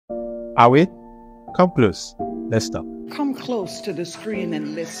Are we? Come close. Let's start. Come close to the screen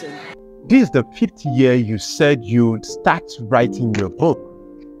and listen. This is the 5th year you said you'd start writing your book.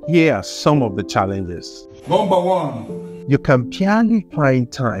 Here are some of the challenges. Number 1. You can barely find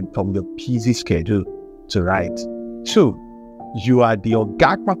time from your busy schedule to write. 2. You are the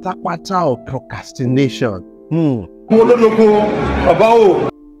oga patapata of procrastination.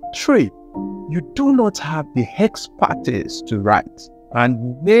 3. You do not have the expertise to write.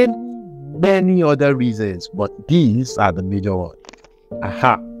 And many other reasons, but these are the major ones.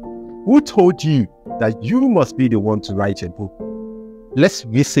 Aha! Who told you that you must be the one to write a book? Let's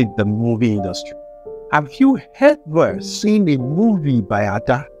visit the movie industry. Have you ever seen a movie by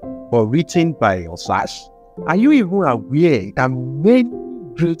Ada or written by Osas? Are you even aware that many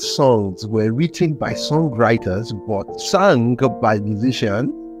great songs were written by songwriters but sung by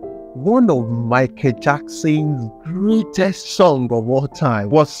musicians? One of Michael Jackson's greatest songs of all time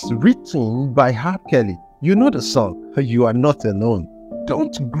was written by R. Kelly. You know the song, You Are Not Alone.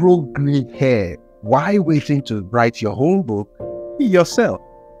 Don't grow gray hair while waiting to write your own book yourself.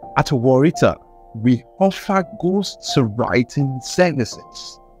 At Warita, we offer ghost writing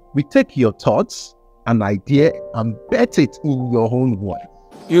services. We take your thoughts and idea and bet it in your own words.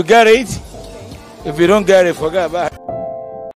 You get it? If you don't get it, forget about it.